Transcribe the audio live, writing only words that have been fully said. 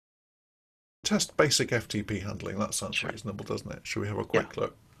test basic FTP handling. That sounds Sure. reasonable, doesn't it? Should we have a Yeah. quick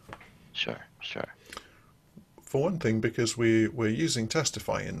look? Sure. Sure. For one thing, because we're using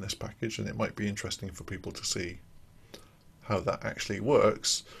Testify in this package, and it might be interesting for people to see how that actually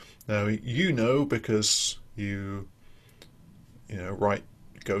works. Now, you know, because you write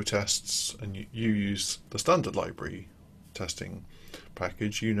Go tests and you use the standard library testing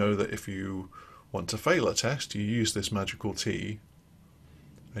package, you know that if you want to fail a test, you use this magical T,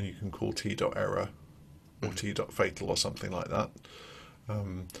 and you can call t.Error or Mhm. t.Fatal or something like that.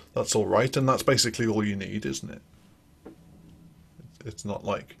 That's all right, and that's basically all you need, isn't it? It's not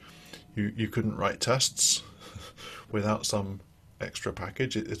like you couldn't write tests without some extra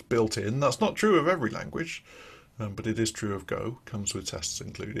package. It's built in. That's not true of every language, but it is true of Go. Comes with tests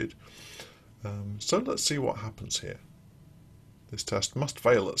included. So let's see what happens here. This test must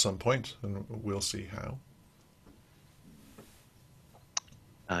fail at some point, and we'll see how.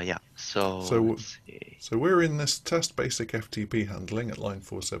 Yeah. So So, let's see. so we're in this test basic FTP handling at line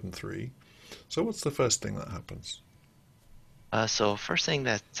 473. So what's the first thing that happens? So first thing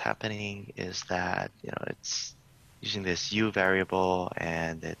that's happening is that it's using this u variable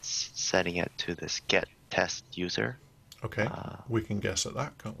and it's setting it to this get test user. Okay, Uh, we can guess at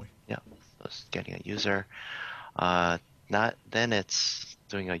that, can't we? yeah, so it's getting a user. Uh, not then it's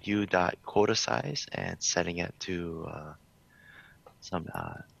doing a u dot quota size and setting it to some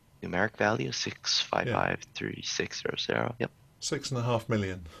numeric value Yeah, 6553600. Yep. 6.5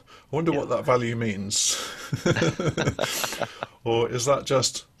 million. I wonder Yeah. what that value means. Or is that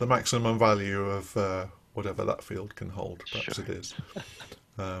just the maximum value of whatever that field can hold? Perhaps Sure. it is.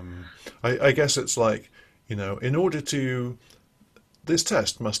 I guess it's like, in order to, this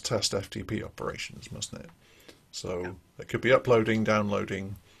test must test FTP operations, mustn't it? Yeah. So it could be uploading,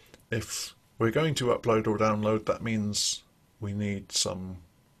 downloading. If we're going to upload or download, that means we need some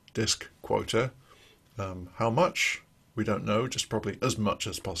disk quota. How much? We don't know, just probably as much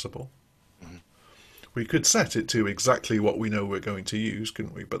as possible. Mhm. We could set it to exactly what we know we're going to use,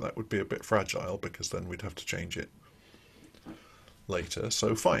 couldn't we? But that would be a bit fragile because then we'd have to change it later.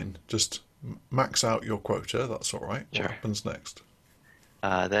 So fine, just max out your quota, that's all right. What Sure. happens next?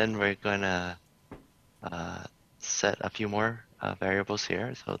 Then we're gonna uh, set a few more variables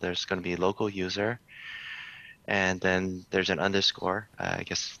here. So there's going to be local user, and then there's an underscore. I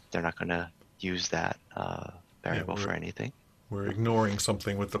guess they're not going to use that Yeah, variable for anything. we're ignoring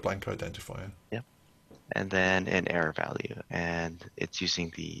something with the blank identifier. Yep. And then an error value, and it's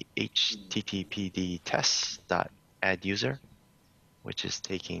using the httpd test.add user, which is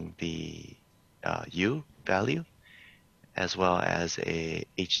taking the u value as well as a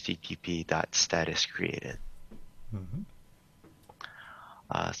http.status created. Hmm.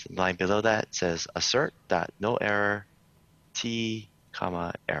 So the line below that says assert.noError t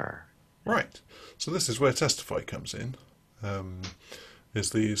comma error. Right. So this is where testify comes in.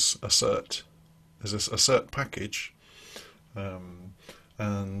 Is these assert? Is this assert package? Um,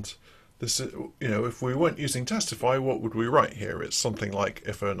 and this is, if we weren't using testify, what would we write here? It's something like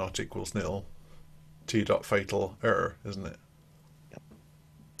if error not equals nil, t.fatal error, isn't it? Yep.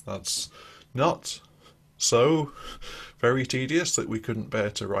 That's not so very tedious that we couldn't bear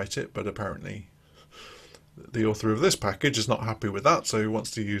to write it, but apparently the author of this package is not happy with that, so he wants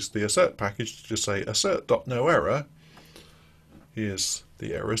to use the assert package to just say assert.noError. Here's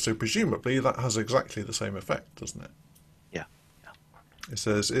the error, so presumably that has exactly the same effect, doesn't it? Yeah. Yeah. It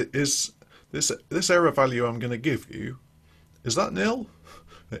says, is this error value I'm going to give you, is that nil?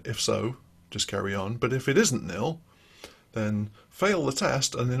 If so, just carry on. But if it isn't nil, then fail the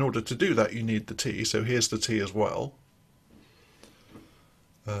test, and in order to do that you need the t, so here's the t as well.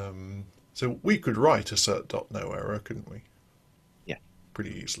 So we could write assert.noError, couldn't we? Yeah.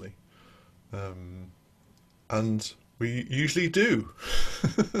 Pretty easily. And we usually do.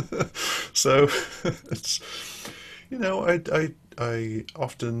 So it's, I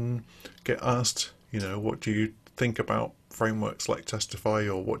often get asked, what do you think about frameworks like Testify,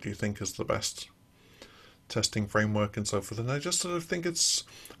 or what do you think is the best testing framework and so forth, and I just sort of think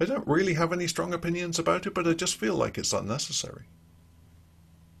I don't really have any strong opinions about it, but I just feel like it's unnecessary.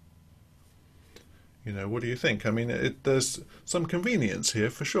 What do you think? I mean, there's some convenience here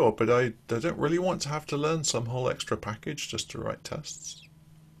for sure, but I don't really want to have to learn some whole extra package just to write tests.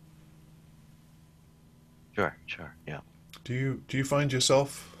 Sure. Sure. Yeah. Do you find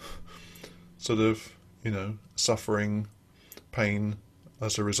yourself sort of, suffering pain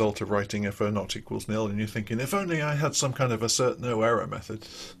as a result of writing if error not equals nil, and you're thinking, if only I had some kind of assert no error method,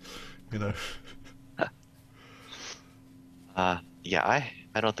 you know? Yeah.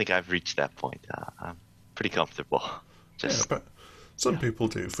 I don't think I've reached that point. I'm pretty comfortable. Yeah, Just but Some Yeah. people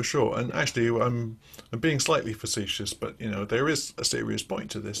do, for sure. And actually, I'm being slightly facetious, but there is a serious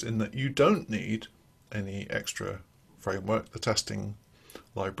point to this in that you don't need any extra framework. The testing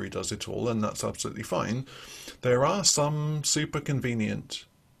library does it all, and that's absolutely fine. There are some super convenient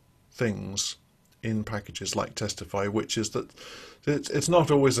things in packages like Testify, which is that it's not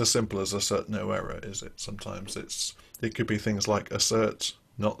always as simple as assert no error, is it? Sometimes it could be things like assert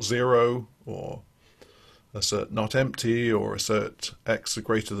not zero, or assert not empty, or assert x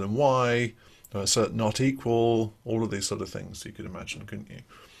greater than y, or assert not equal, all of these sort of things you could imagine, couldn't you?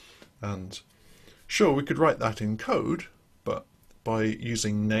 And sure, we could write that in code, but by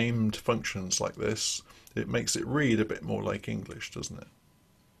using named functions like this, it makes it read a bit more like English, doesn't it?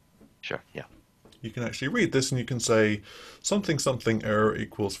 Sure. Yeah. You can actually read this and you can say something something error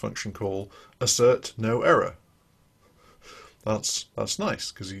equals function call assert no error. That's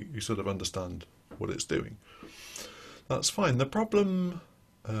nice because you sort of understand what it's doing. That's fine. The problem,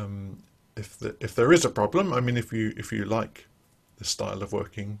 if there is a problem, I mean, if you like this style of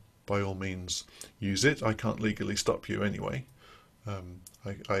working, by all means use it. I can't legally stop you anyway.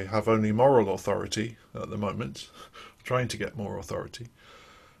 I have only moral authority at the moment, trying to get more authority.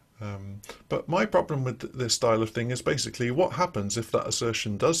 But my problem with this style of thing is basically what happens if that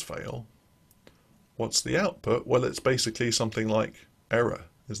assertion does fail. What's the output? Well, it's basically something like error,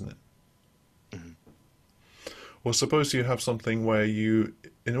 isn't it? Mhm. Or suppose you have something where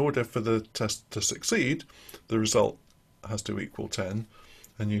in order for the test to succeed, the result has to equal 10,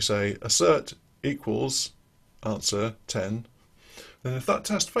 and you say assert equals answer 10. And if that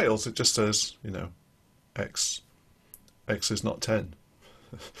test fails, it just says, x is not 10.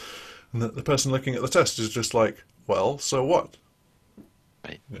 And the person looking at the test is just like, well, so what?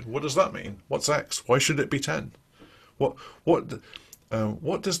 Right. What does that mean? What's x? Why should it be 10? What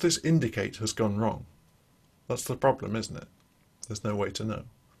what does this indicate has gone wrong? That's the problem, isn't it? There's no way to know.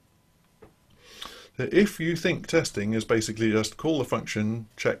 If you think testing is basically just call the function,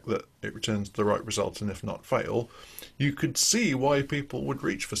 check that it returns the right result, and if not, fail, you could see why people would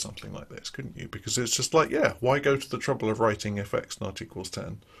reach for something like this, couldn't you? Because it's just like, yeah, why go to the trouble of writing if x not equals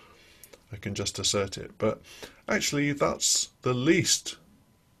 10? I can just assert it. But actually, that's the least,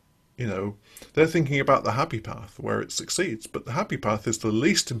 they're thinking about the happy path where it succeeds, but the happy path is the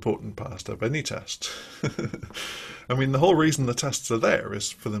least important part of any test. I mean, the whole reason the tests are there is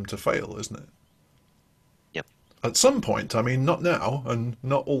for them to fail, isn't it? Yep. At some point, I mean, not now and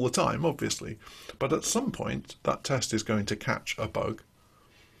not all the time, obviously, but at some point that test is going to catch a bug.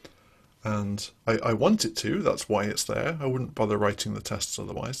 And I want it to, that's why it's there. I wouldn't bother writing the tests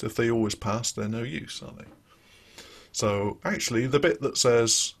otherwise. If they always pass, they're no use, are they? So actually, the bit that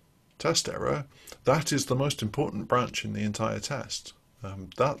says test error, that is the most important branch in the entire test.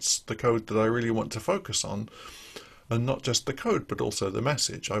 That's the code that I really want to focus on, and not just the code, but also the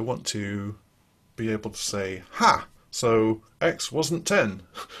message. I want to be able to say, ha! So x wasn't 10.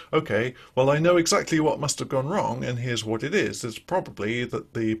 Okay, well I know exactly what must have gone wrong, and here's what it is. It's probably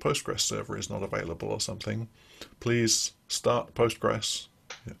that the Postgres server is not available or something. Please start Postgres,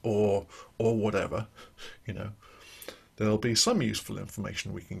 or whatever, There'll be some useful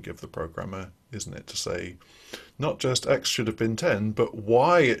information we can give the programmer, isn't it, to say not just x should have been 10, but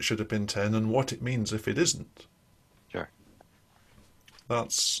why it should have been 10 and what it means if it isn't. Sure.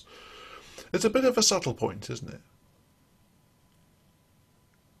 It's a bit of a subtle point, isn't it?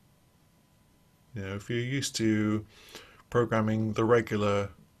 If you're used to programming the regular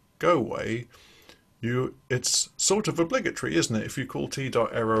Go way, it's sort of obligatory, isn't it? If you call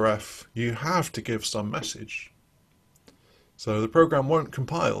t.Error, you have to give some message. So the program won't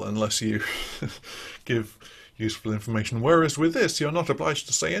compile unless you give useful information. Whereas with this, you're not obliged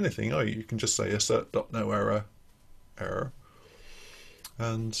to say anything. You can just say assert.noError, error.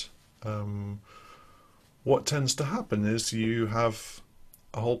 And what tends to happen is you have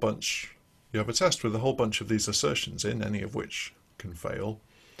a test with a whole bunch of these assertions in, any of which can fail.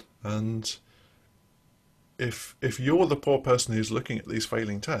 And if you're the poor person who's looking at these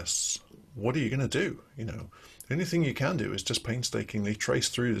failing tests, what are you going to do? The only thing you can do is just painstakingly trace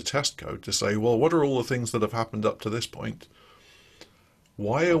through the test code to say, well, what are all the things that have happened up to this point?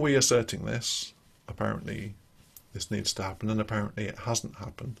 Why are we asserting this? Apparently this needs to happen, and apparently it hasn't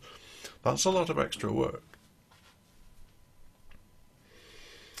happened. That's a lot of extra work.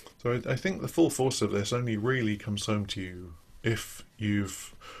 So I think the full force of this only really comes home to you if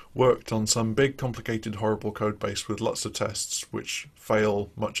you've worked on some big, complicated, horrible code base with lots of tests which fail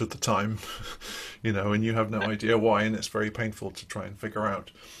much of the time, and you have no idea why, and it's very painful to try and figure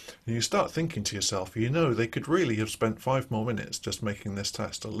out. And you start thinking to yourself, they could really have spent 5 more minutes just making this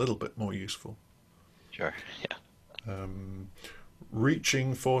test a little bit more useful. Sure. Yeah.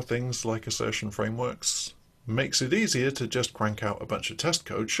 reaching for things like assertion frameworks makes it easier to just crank out a bunch of test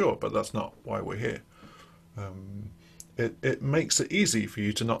code, sure, but that's not why we're here. It makes it easy for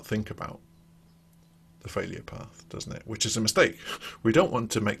you to not think about the failure path, doesn't it? Which is a mistake. We don't want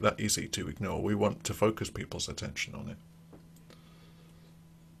to make that easy to ignore. We want to focus people's attention on it.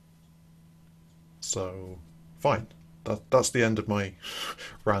 So, fine. That's the end of my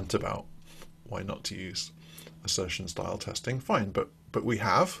rant about why not to use assertion style testing. Fine, but we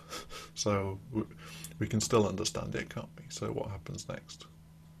have, so we can still understand it, can't we? So what happens next?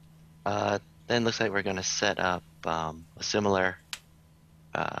 Then looks like we're going to set up a similar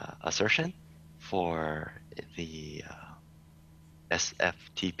assertion for the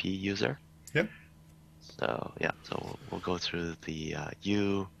sFTP user. Yeah. So yeah, so we'll go through the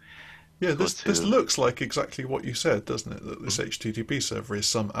U. Yeah, Go this to looks like exactly what you said, doesn't it? That this HTTP server is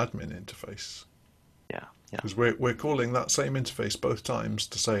some admin interface. yeah, yeah, Because we're calling that same interface both times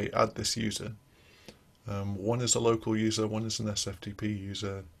to say add this user. One is a local user, one is an sFTP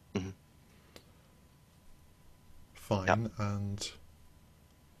user. hmm Fine, and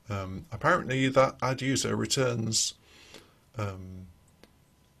apparently that add user returns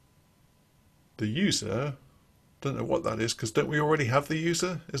the user. Don't know what that is, because don't we already have the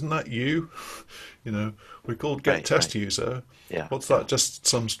user? Isn't that you? You know, we called get right, test right. user. Yeah, What's yeah, that? Just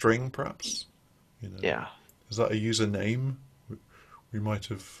some string, perhaps? You know, yeah. is that a user name? We might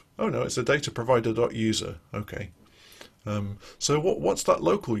have. Oh no, it's a data provider dot user. Okay. So what's that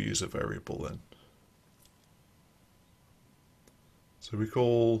local user variable then? So we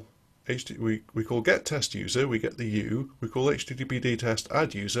call we call get test user, we get the U, we call HTTPD test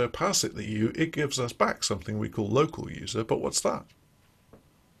add user, pass it the U, it gives us back something we call local user, but what's that?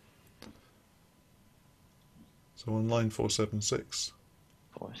 So on line 476,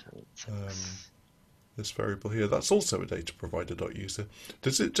 476. this variable here, that's also a data provider dot user.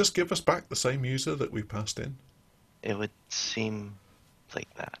 Does it just give us back the same user that we passed in? It would seem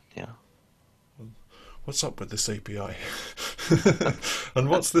like that, yeah. What's up with this API? And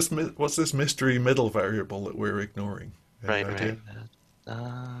what's this mystery middle variable that we're ignoring? Any Right, idea? right.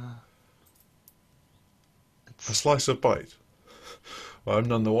 Uh, A it's slice of byte. Well, I'm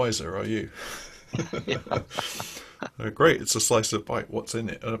none the wiser, are you? yeah, Great, it's a slice of byte. What's in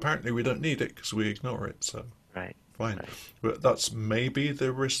it? And apparently we don't need it because we ignore it. So right, fine. right. But that's maybe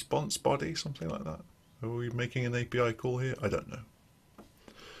the response body, something like that. Are we making an API call here? I don't know.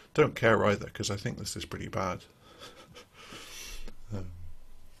 Don't care either because I think this is pretty bad. Um,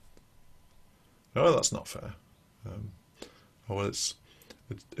 oh, that's not fair. Um, well, it's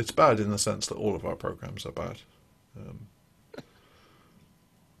bad in the sense that all of our programs are bad. Um,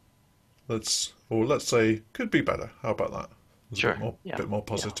 let's say could be better. How about that? It's a Sure. Yeah, bit more yeah.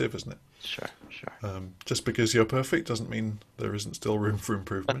 positive, isn't it? Sure, sure. Just because you're perfect doesn't mean there isn't still room for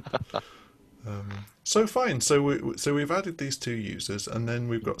improvement. So fine. So we've added these two users, and then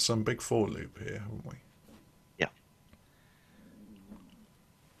we've got some big for loop here, haven't we? Yeah,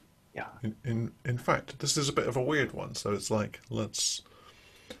 yeah. In fact, this is a bit of a weird one. So it's like let's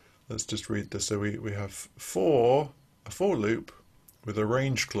just read this. So we have a for loop with a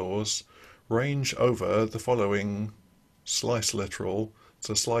range clause, range over the following slice literal. It's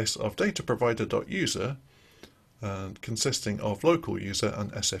a slice of data provider dot user, and consisting of local user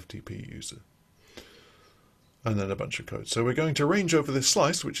and sFTP user. And then a bunch of code. So we're going to range over this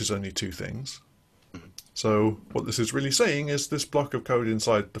slice, which is only two things. Mhm. So what this is really saying is this block of code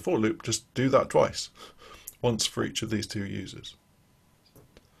inside the for loop, just do that twice. Once for each of these two users.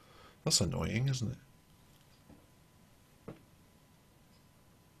 That's annoying, isn't it?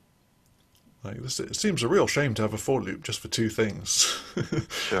 Like this, it seems a real shame to have a for loop just for two things.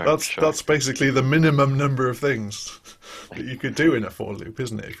 Sure, sure. That's basically the minimum number of things that you could do in a for loop,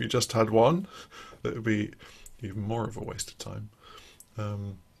 isn't it? If you just had one, that would be even more of a waste of time.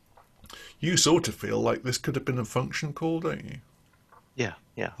 Um, you sort of feel like this could have been a function call, don't you? Yeah,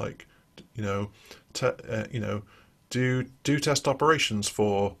 yeah. Like, you know, do test operations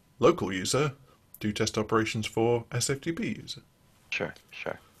for local user, do test operations for sFTP user. Sure,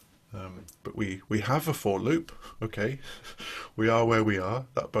 sure. But we have a for loop, okay. We are where we are,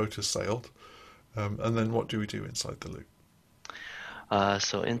 that boat has sailed. And then what do we do inside the loop?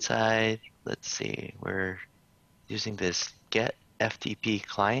 So inside, let's see, we're using this get FTP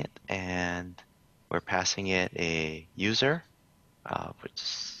client, and we're passing it a user, which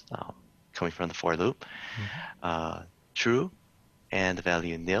is coming from the for loop, Mm-hmm. true, and the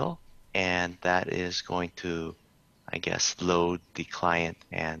value nil, and that is going to, I guess, load the client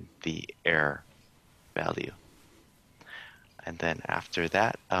and the error value. And then after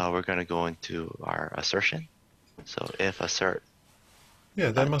that, we're going to go into our assertion. So if assert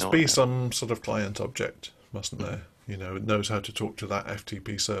Yeah, there must no be error. some sort of client object, mustn't there? You know, it knows how to talk to that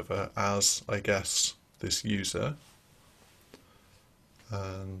FTP server as, I guess, this user.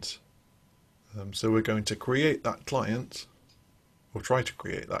 And so we're going to create that client, or try to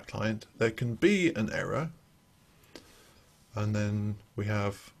create that client. There can be an error, and then we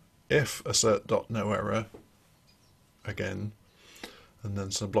have if assert.noError again, and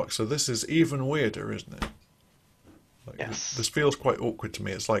then some blocks. So this is even weirder, isn't it? Like, this Yes. feels quite awkward to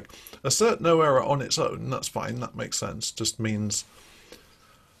me. It's like assert no error on its own. That's fine. That makes sense. Just means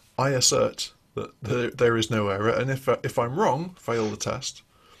I assert that there is no error, and if I'm wrong, fail the test.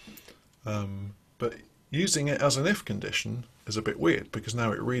 But using it as an if condition is a bit weird because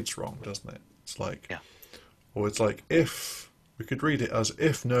now it reads wrong, doesn't it? It's like, Yeah. or it's like if we could read it as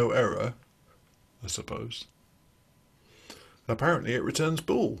if no error, I suppose. Apparently, it returns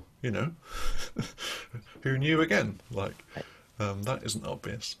bool. You know, who knew again? Like, Right. that isn't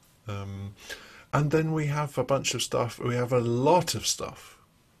obvious. And then we have a bunch of stuff. We have a lot of stuff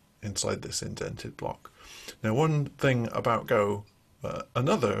inside this indented block. Now, one thing about Go,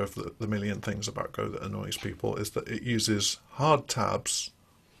 another of the million things about Go that annoys people is that it uses hard tabs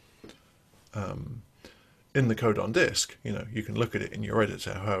in the code on disk. You know, you can look at it in your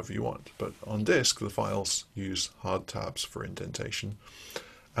editor however you want, but on disk the files use hard tabs for indentation.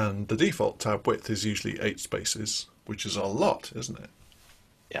 And the default tab width is usually 8 spaces, which is a lot, isn't it?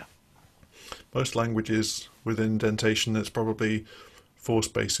 Yeah. Most languages with indentation, it's probably 4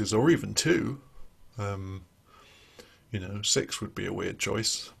 spaces or even 2. You know, 6 would be a weird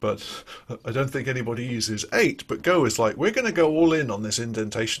choice, but I don't think anybody uses 8. But Go is like, we're going to go all in on this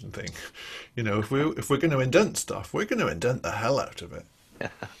indentation thing. You know, if we're going to indent stuff, we're going to indent the hell out of it.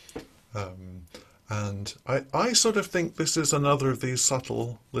 And I sort of think this is another of these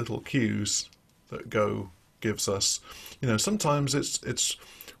subtle little cues that Go gives us. You know, sometimes it's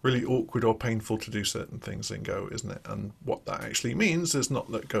really awkward or painful to do certain things in Go, isn't it? And what that actually means is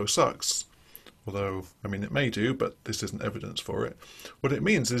not that Go sucks, although, I mean, it may do, but this isn't evidence for it. What it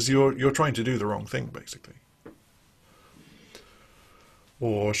means is you're trying to do the wrong thing, basically.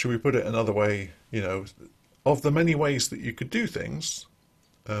 Or should we put it another way? You know, of the many ways that you could do things,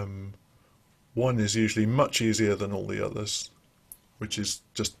 one is usually much easier than all the others, which is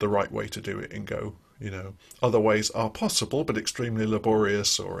just the right way to do it in Go. You know, other ways are possible, but extremely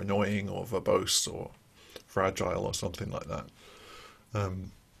laborious or annoying or verbose or fragile or something like that.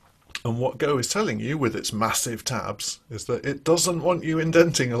 And what Go is telling you with its massive tabs is that it doesn't want you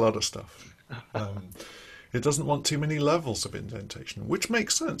indenting a lot of stuff. It doesn't want too many levels of indentation, which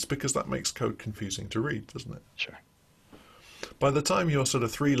makes sense because that makes code confusing to read, doesn't it? Sure. By the time you're sort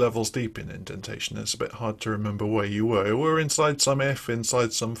of 3 levels deep in indentation, it's a bit hard to remember where you were. We're inside some if,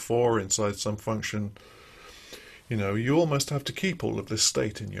 inside some for, inside some function. You know, you almost have to keep all of this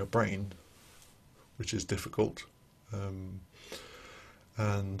state in your brain, which is difficult.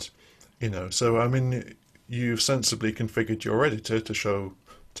 And, you know, so I mean, you've sensibly configured your editor to show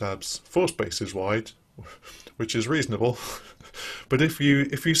tabs 4 spaces wide, which is reasonable. But if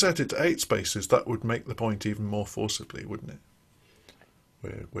you set it to 8 spaces, that would make the point even more forcibly, wouldn't it?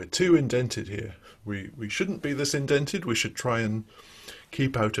 We're too indented here. We shouldn't be this indented. We should try and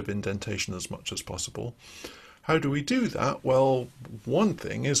keep out of indentation as much as possible. How do we do that? Well, one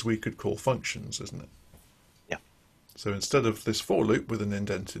thing is we could call functions, isn't it? Yeah. So instead of this for loop with an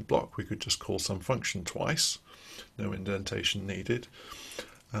indented block, we could just call some function twice. No indentation needed.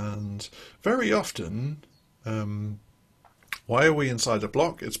 And very often, why are we inside a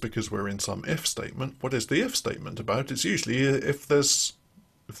block? It's because we're in some if statement. What is the if statement about? It's usually if there's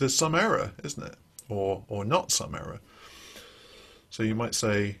some error, isn't it? Or not some error. So you might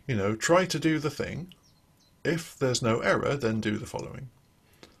say, you know, try to do the thing. If there's no error, then do the following.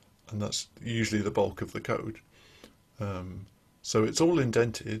 And that's usually the bulk of the code. So it's all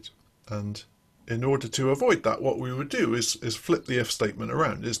indented, and in order to avoid that, what we would do is flip the if statement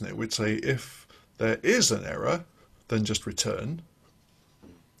around, isn't it? We'd say if there is an error, then just return.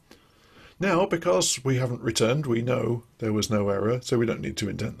 Now, because we haven't returned, we know there was no error, so we don't need to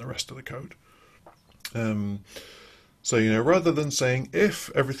indent the rest of the code. So, you know, rather than saying if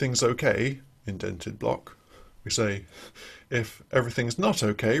everything's okay, indented block, we say if everything's not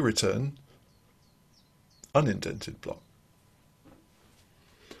okay, return unindented block.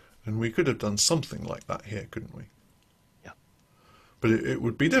 And we could have done something like that here, couldn't we? Yeah. But it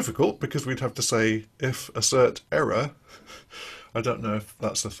would be difficult because we'd have to say if assert error. I don't know if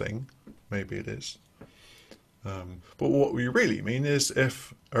that's a thing. Maybe it is. But what we really mean is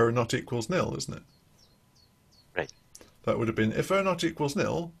if error not equals nil, isn't it? Right. That would have been if error not equals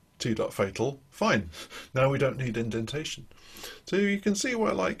nil, t.Fatal, fine. Now we don't need indentation. So you can see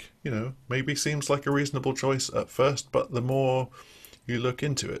where, like, maybe seems like a reasonable choice at first, but the more you look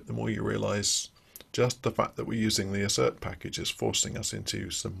into it, the more you realize just the fact that we're using the assert package is forcing us into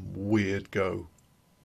some weird go